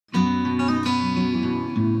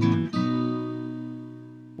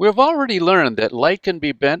We've already learned that light can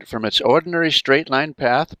be bent from its ordinary straight line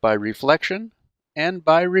path by reflection and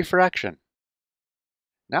by refraction.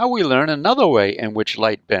 Now we learn another way in which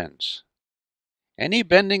light bends. Any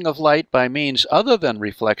bending of light by means other than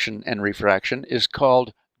reflection and refraction is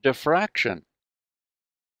called diffraction.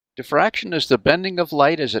 Diffraction is the bending of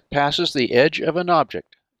light as it passes the edge of an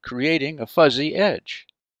object, creating a fuzzy edge.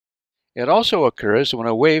 It also occurs when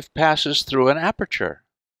a wave passes through an aperture.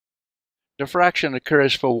 Diffraction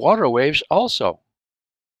occurs for water waves also.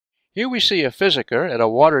 Here we see a physicizer at a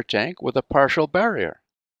water tank with a partial barrier.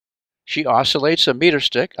 She oscillates a meter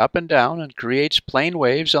stick up and down and creates plane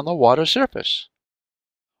waves on the water surface.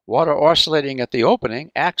 Water oscillating at the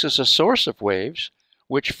opening acts as a source of waves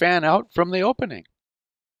which fan out from the opening.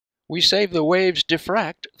 We say the waves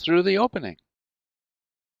diffract through the opening.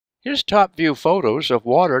 Here's top view photos of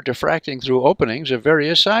water diffracting through openings of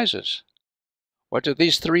various sizes. What do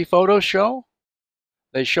these three photos show?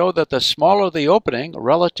 They show that the smaller the opening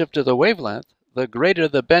relative to the wavelength, the greater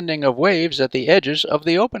the bending of waves at the edges of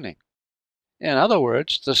the opening. In other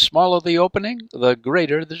words, the smaller the opening, the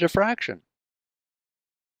greater the diffraction.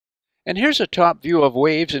 And here's a top view of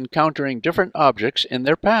waves encountering different objects in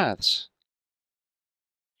their paths.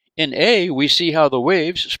 In A, we see how the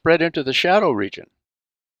waves spread into the shadow region.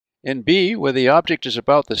 In B, where the object is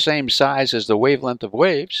about the same size as the wavelength of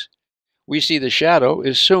waves, we see the shadow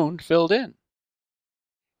is soon filled in.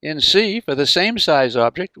 In C, for the same size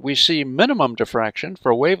object, we see minimum diffraction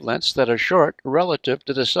for wavelengths that are short relative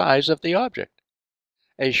to the size of the object.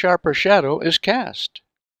 A sharper shadow is cast.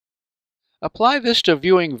 Apply this to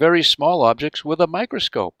viewing very small objects with a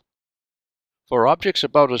microscope. For objects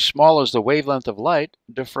about as small as the wavelength of light,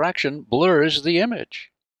 diffraction blurs the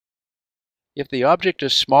image. If the object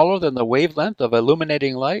is smaller than the wavelength of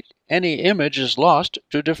illuminating light, any image is lost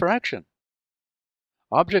to diffraction.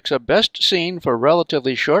 Objects are best seen for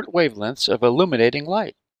relatively short wavelengths of illuminating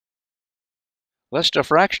light. Less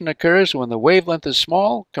diffraction occurs when the wavelength is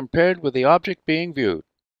small compared with the object being viewed.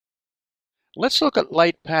 Let's look at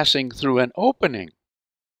light passing through an opening.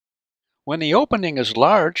 When the opening is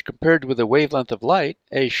large compared with the wavelength of light,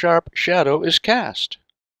 a sharp shadow is cast.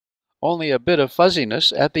 Only a bit of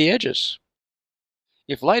fuzziness at the edges.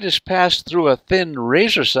 If light is passed through a thin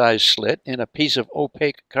razor-sized slit in a piece of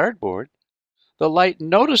opaque cardboard, the light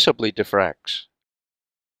noticeably diffracts.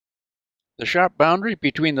 The sharp boundary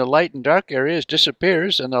between the light and dark areas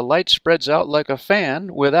disappears and the light spreads out like a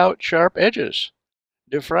fan without sharp edges.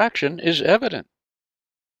 Diffraction is evident.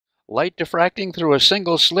 Light diffracting through a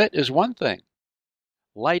single slit is one thing.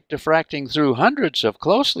 Light diffracting through hundreds of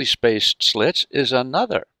closely spaced slits is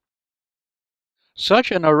another. Such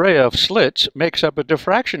an array of slits makes up a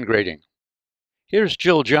diffraction grating. Here's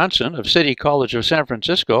Jill Johnson of City College of San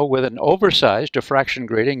Francisco with an oversized diffraction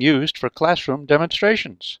grating used for classroom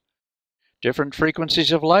demonstrations. Different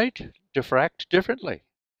frequencies of light diffract differently,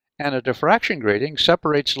 and a diffraction grating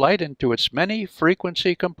separates light into its many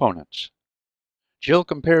frequency components. Jill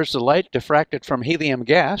compares the light diffracted from helium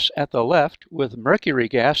gas at the left with mercury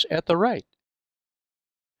gas at the right.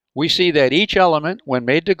 We see that each element, when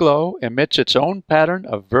made to glow, emits its own pattern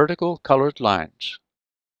of vertical colored lines.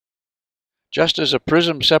 Just as a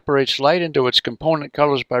prism separates light into its component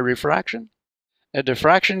colors by refraction, a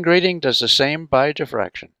diffraction grating does the same by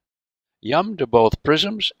diffraction. Yum to both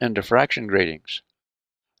prisms and diffraction gratings.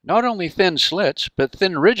 Not only thin slits, but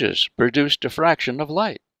thin ridges produce diffraction of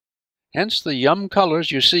light. Hence the yum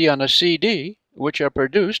colors you see on a CD, which are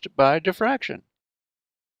produced by diffraction.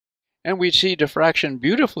 And we see diffraction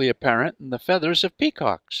beautifully apparent in the feathers of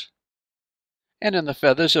peacocks, and in the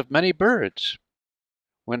feathers of many birds.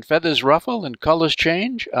 When feathers ruffle and colors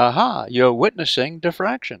change, aha, you're witnessing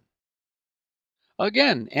diffraction.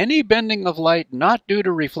 Again, any bending of light not due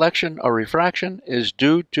to reflection or refraction is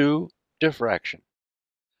due to diffraction.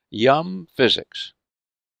 Yum physics.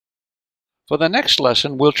 For the next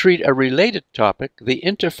lesson, we'll treat a related topic, the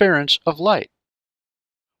interference of light.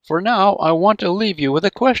 For now, I want to leave you with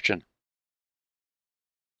a question.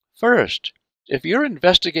 First, if you're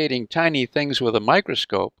investigating tiny things with a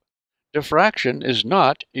microscope, diffraction is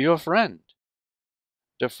not your friend.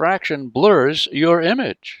 Diffraction blurs your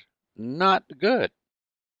image. Not good.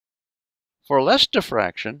 For less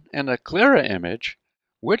diffraction and a clearer image,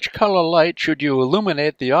 which color light should you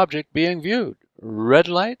illuminate the object being viewed? Red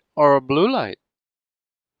light or blue light?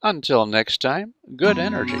 Until next time, good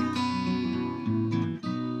energy.